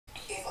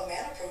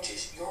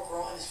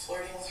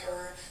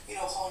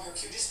her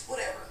cute, just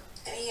whatever.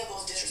 Any of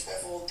those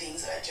disrespectful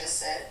things that I just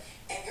said,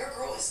 and your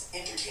girl is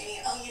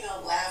entertaining,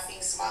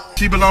 laughing, smiling.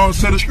 She belongs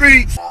to the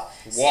streets.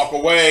 Walk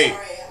away.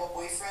 Sorry, I have a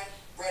boyfriend.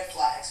 Red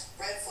flags.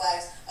 Red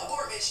flags.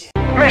 Abort mission.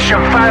 Mission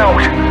failed.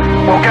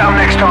 We'll get them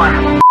next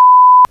time.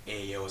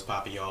 Hey, yo, what's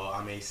poppin', y'all?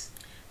 I'm Ace.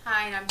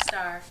 Hi, and I'm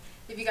Star.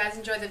 If you guys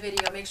enjoyed the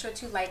video, make sure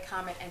to like,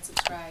 comment, and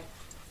subscribe.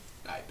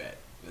 I bet.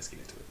 Let's get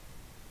into it.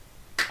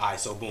 Alright,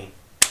 so boom.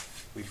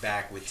 We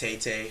back with Tay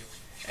Tay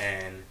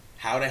and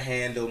how to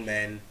handle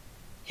men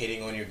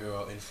hitting on your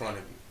girl in front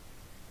of you.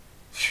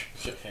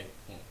 Hey,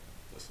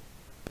 listen.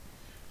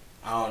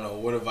 I don't know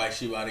what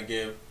advice you about to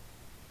give,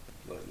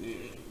 but you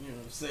know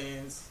what I'm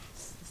saying?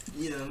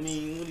 You know what I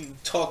mean? What are you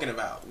talking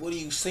about? What are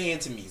you saying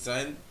to me,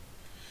 son?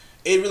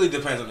 It really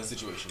depends on the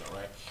situation, though,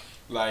 right?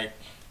 Like,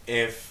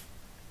 if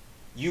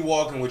you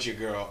walking with your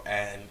girl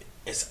and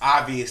it's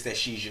obvious that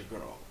she's your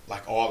girl,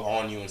 like all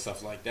on you and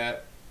stuff like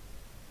that,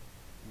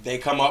 they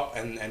come up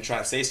and try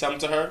to say something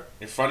to her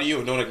in front of you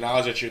and don't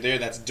acknowledge that you're there,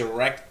 that's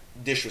direct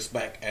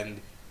disrespect, and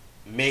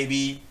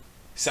maybe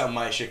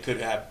something could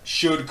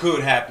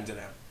happen to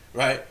them,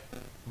 right?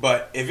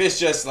 But if it's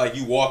just like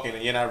you walking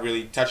and you're not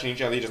really touching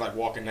each other, you're just like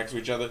walking next to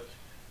each other,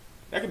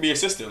 that could be your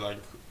sister. Like,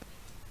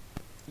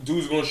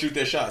 dudes gonna shoot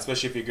their shot,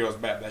 especially if your girl's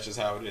bad. That's just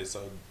how it is.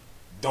 So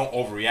don't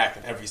overreact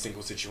in every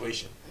single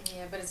situation.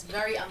 Yeah, but it's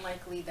very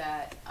unlikely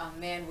that a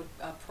man would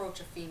approach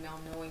a female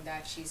knowing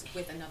that she's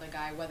with another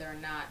guy, whether or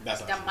not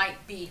that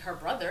might be her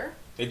brother.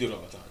 They do it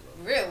all the time,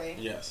 bro. Really?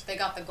 Yes. They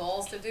got the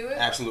balls to do it?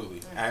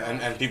 Absolutely.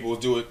 And people will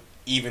do it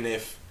even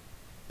if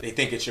they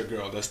think it's your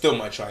girl. They still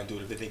might try and do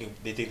it if they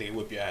think they can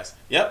whip your ass.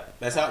 Yep,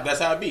 that's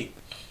how it be.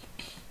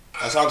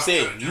 That's what I'm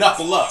saying.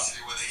 Knuckle up. If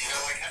a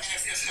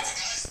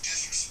guy's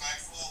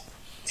disrespectful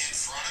in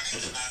front of me,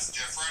 then that's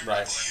different.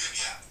 Right.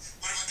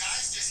 But if a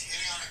guy's just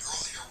hitting on a girl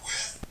that you're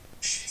with,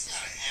 she's got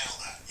to handle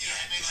that. You know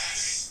what I mean?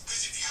 Because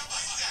if you have a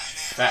hot girl,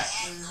 if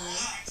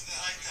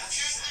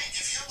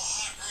you have a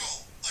hot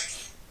girl, like,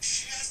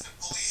 she has to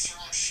police her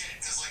own shit.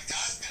 Because, like,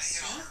 guys are going to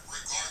hit on her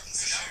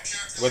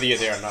regardless. Whether you're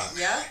there or not.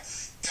 Yeah.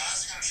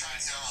 Guys are going to try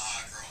and hit on a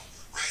hot girl,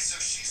 right? So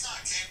if she's not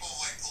capable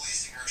of, like,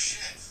 policing her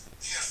shit,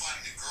 you got to find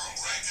a new girl,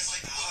 right? Because,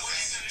 like, what are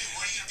you going to do?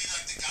 What are you going to be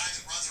like the guy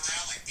that runs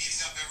around, like,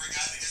 beating up every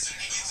guy that doesn't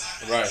hit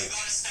on? Right. You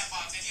got to step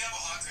up. If you have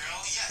a hot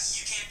girl, yes,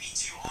 you can't be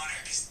too on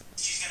her because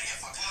she's going to get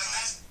fucking like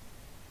that.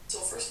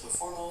 So first and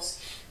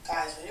foremost,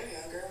 guys, when you're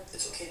younger,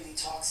 it's okay to be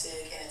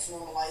toxic, and it's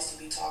normalized to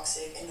be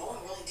toxic, and no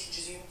one really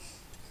teaches you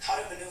how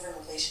to maneuver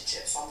in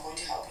relationships, so I'm going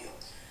to help you.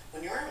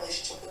 When you're in a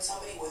relationship with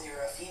somebody, whether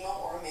you're a female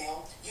or a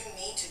male, you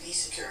need to be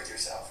secure with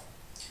yourself.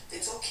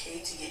 It's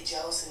okay to get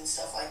jealous and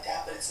stuff like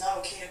that, but it's not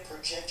okay to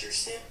project your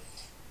shit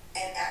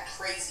and act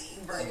crazy.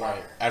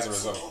 Right. As a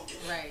result. So don't do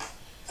it. Right.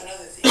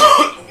 Another thing,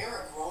 when you're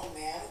a grown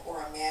man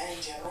or a man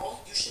in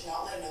general, you should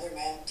not let another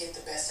man get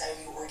the best out of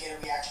you or get a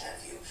reaction out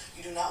of you.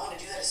 You do not want to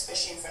do that,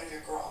 especially in front of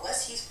your girl.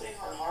 Unless he's putting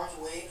her in harm's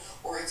way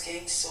or it's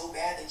getting so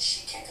bad that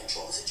she can't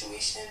control the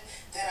situation,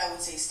 then I would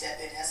say step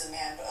in as a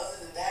man. But other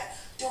than that,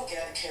 don't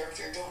get out of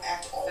character. Don't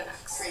act all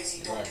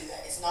crazy. Don't do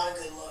that. It's not a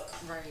good look.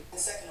 Right. And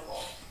second of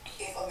all,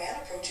 if a man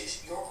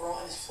approaches your girl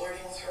and is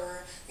flirting with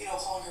her,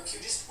 calling her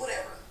cute, just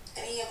whatever,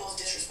 any of those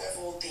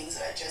disrespectful things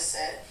that I just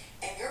said,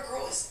 and your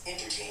girl is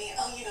entertaining,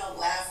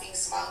 laughing,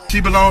 smiling.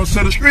 She belongs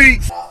to the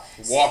streets.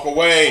 Walk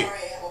away. Sorry,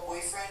 I have a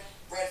boyfriend.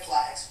 Red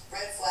flags.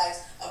 Red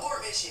flags.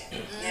 Abort mission.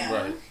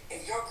 Now,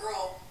 if your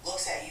girl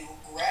looks at you,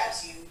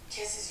 grabs you,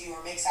 kisses you,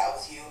 or makes out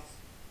with you,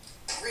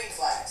 green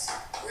flags.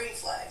 Green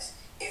flags.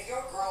 If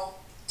your girl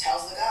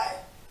tells the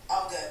guy,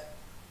 I'm good,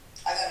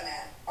 I got a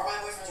man, or my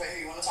boyfriend's right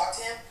here, you want to talk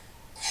to him?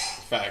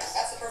 Facts.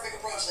 That's the perfect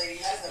approach, lady.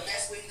 That is the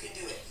best way you can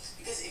do it.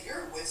 Because if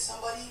you're with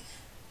somebody,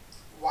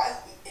 why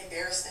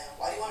embarrass them?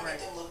 Why do you want to make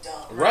them look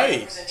dumb?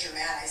 Right. Represent your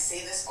man. I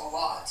say this a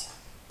lot.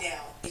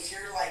 Now, if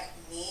you're like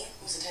me,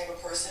 who's the type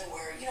of person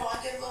where, I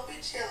get a little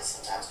bit jealous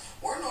sometimes.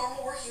 We're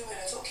normal, we're human,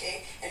 it's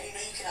okay. And you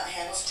cannot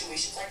handle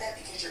situations like that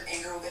because your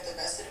anger will get the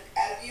best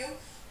out of you,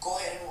 go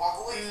ahead and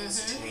walk away from the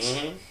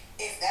situation.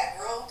 If that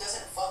girl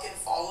doesn't fucking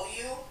follow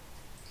you,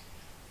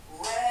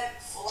 red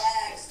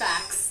flags.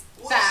 Facts.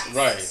 Facts.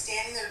 Right.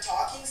 Standing there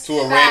talking to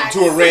a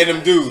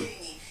random dude.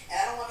 And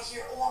I don't want to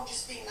hear, I'm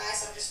just being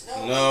nice, I'm just,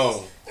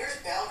 no. There's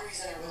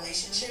boundaries in a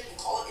relationship, and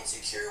call it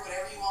insecure,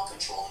 whatever you want,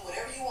 controlling,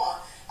 whatever you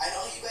want. I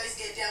know you guys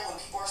get down when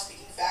people are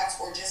speaking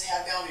facts or just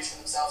have boundaries for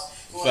themselves.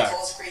 You want to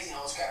call us crazy and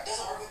all this crap. It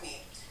doesn't work with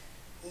me.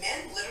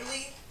 Men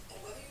literally,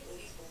 and whether you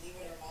ladies believe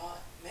it or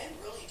not, men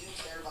really do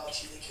care about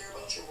you. They care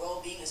about your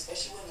well-being,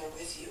 especially when they're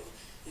with you.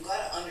 You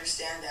gotta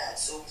understand that.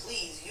 So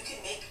please, you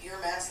can make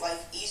your man's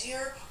life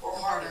easier or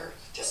harder.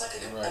 Just like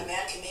a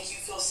man can make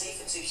you feel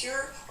safe and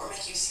secure or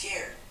make you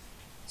scared.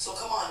 So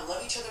come on,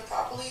 love each other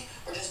properly,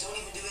 or just don't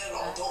even do it at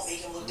all. Don't make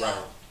him look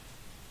dumb.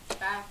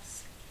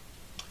 Facts.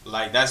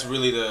 Like that's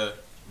really the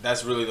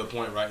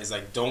point, right? It's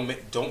like don't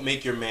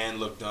make your man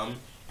look dumb,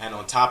 and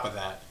on top of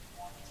that,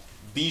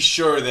 be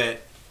sure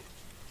that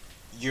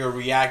you're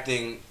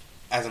reacting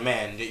as a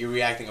man, that you're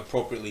reacting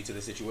appropriately to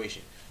the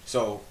situation.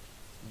 So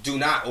do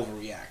not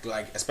overreact,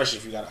 like especially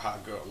if you got a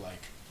hot girl.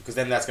 Like because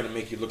then that's gonna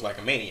make you look like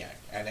a maniac.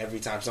 And every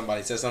time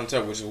somebody says something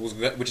to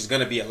her, which is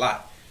gonna be a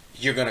lot,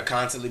 you're gonna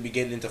constantly be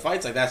getting into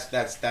fights. Like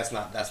that's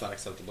not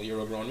acceptable.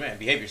 You're a grown man.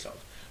 Behave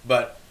yourself.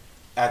 But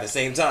at the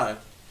same time,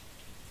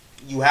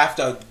 you have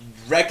to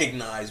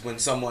recognize when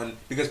someone,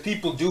 because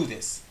people do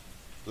this.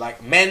 Like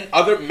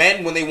other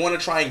men, when they want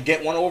to try and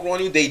get one over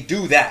on you, they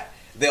do that.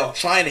 They'll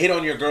try and hit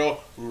on your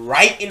girl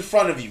right in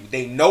front of you.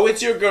 They know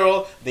it's your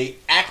girl. They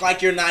act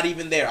like you're not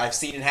even there. I've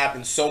seen it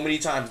happen so many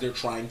times. They're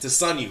trying to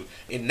sun you.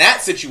 In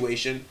that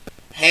situation,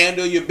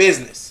 handle your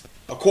business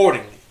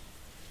accordingly.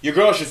 Your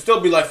girl should still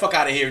be like, fuck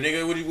out of here,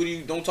 nigga. What do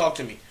you don't talk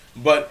to me.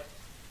 But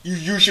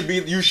you should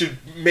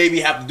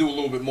maybe have to do a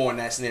little bit more in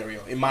that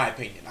scenario, in my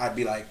opinion. I'd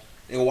be like,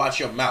 nigga, watch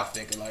your mouth,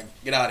 nigga. Like,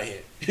 get out of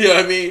here. You know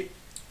what I mean?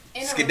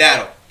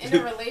 Skedaddle. In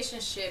a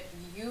relationship,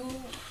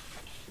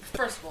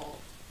 first of all,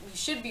 you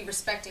should be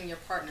respecting your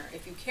partner.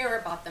 If you care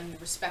about them, you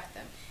respect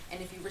them.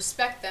 And if you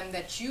respect them,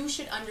 that you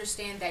should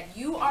understand that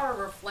you are a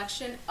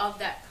reflection of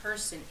that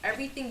person.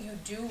 Everything you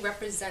do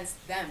represents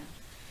them.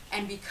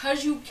 And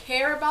because you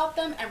care about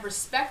them and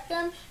respect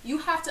them, you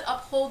have to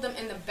uphold them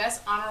in the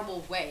best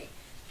honorable way.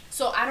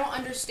 So I don't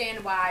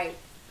understand why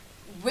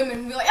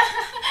women be like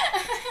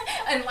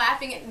and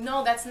laughing at,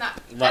 no, that's not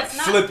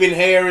flipping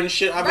hair and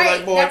shit. I'd be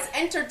like, boy, that's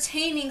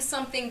entertaining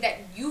something that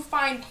you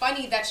find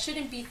funny that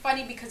shouldn't be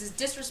funny because it's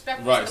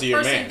disrespectful to the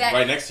person that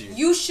right next to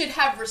you should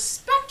have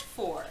respect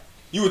for.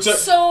 You would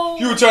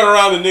turn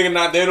around, the nigga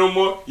not there no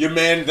more. Your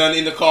man done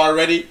in the car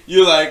already.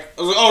 You're like,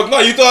 oh no,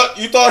 you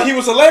thought he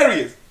was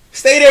hilarious.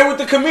 Stay there with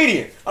the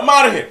comedian. I'm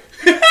out of here.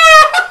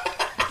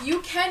 You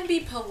can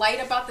be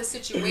polite about the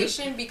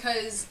situation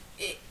because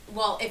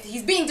if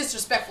he's being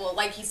disrespectful,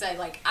 like he said,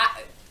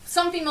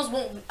 some females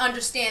won't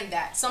understand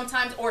that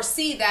sometimes, or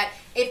see that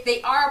if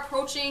they are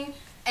approaching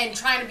and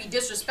trying to be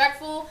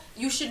disrespectful,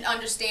 you should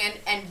understand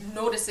and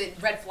notice it,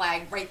 red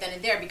flag right then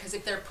and there, because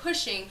if they're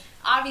pushing,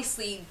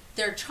 obviously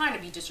they're trying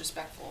to be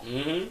disrespectful.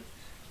 Mm-hmm.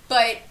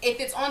 But if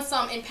it's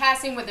on in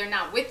passing when they're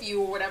not with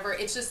you or whatever,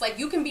 it's just like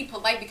you can be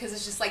polite because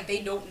it's just like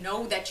they don't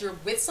know that you're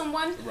with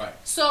someone. Right.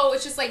 So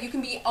it's just like you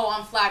can be, oh,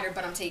 I'm flattered,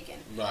 but I'm taken.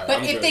 Right.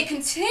 But if they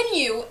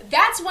continue,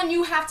 that's when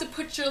you have to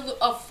put your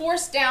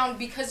force down,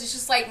 because it's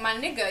just like, my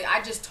nigga,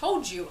 I just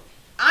told you,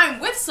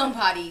 I'm with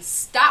somebody.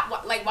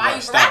 Stop. Like, why are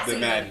you stop harassing the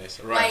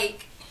madness. me? Right.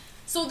 Like,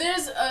 so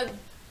there's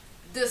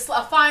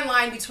a fine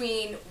line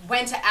between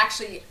when to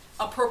actually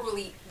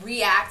appropriately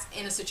react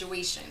in a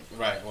situation.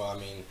 Right. Well, I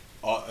mean,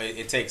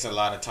 it takes a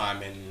lot of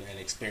time and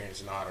experience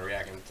to know how to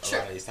react in a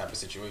lot of these type of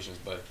situations.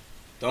 But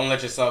don't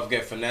let yourself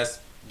get finessed.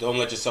 Don't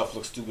let yourself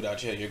look stupid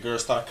out here. Your girl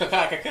start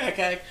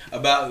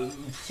about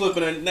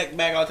flipping her neck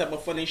back, all type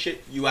of funny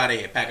shit. You out of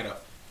here. Pack it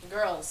up.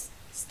 Girls,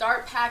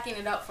 start packing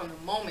it up from the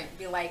moment.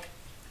 Be like,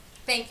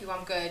 thank you,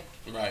 I'm good.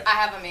 Right. I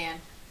have a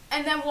man.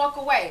 And then walk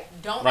away.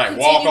 Don't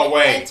continue to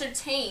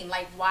entertain.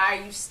 Like, why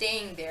are you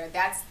staying there?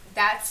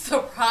 That's the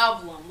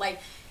problem. Like,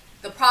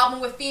 the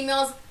problem with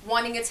females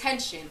wanting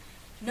attention.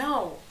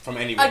 No. From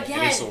anywhere, again,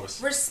 any source.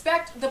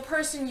 Respect the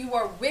person you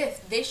are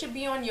with. They should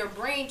be on your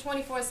brain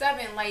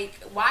 24/7. Like,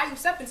 why are you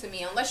stepping to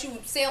me? Unless you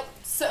sell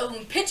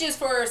pitches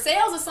for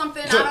sales or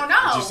something. I don't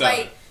know.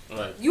 Like,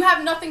 right. You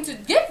have nothing to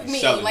give me.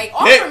 Selling like,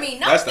 offer me nothing.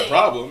 That's the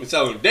problem. You're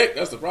selling dick.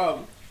 That's the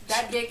problem.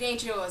 That dick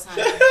ain't yours,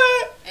 honey.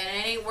 And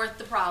it ain't worth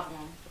the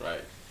problem.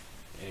 Right.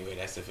 Anyway,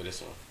 that's it for this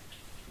one.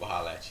 We'll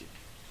holla at you.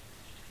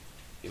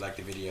 If you like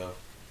the video,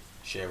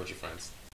 share it with your friends.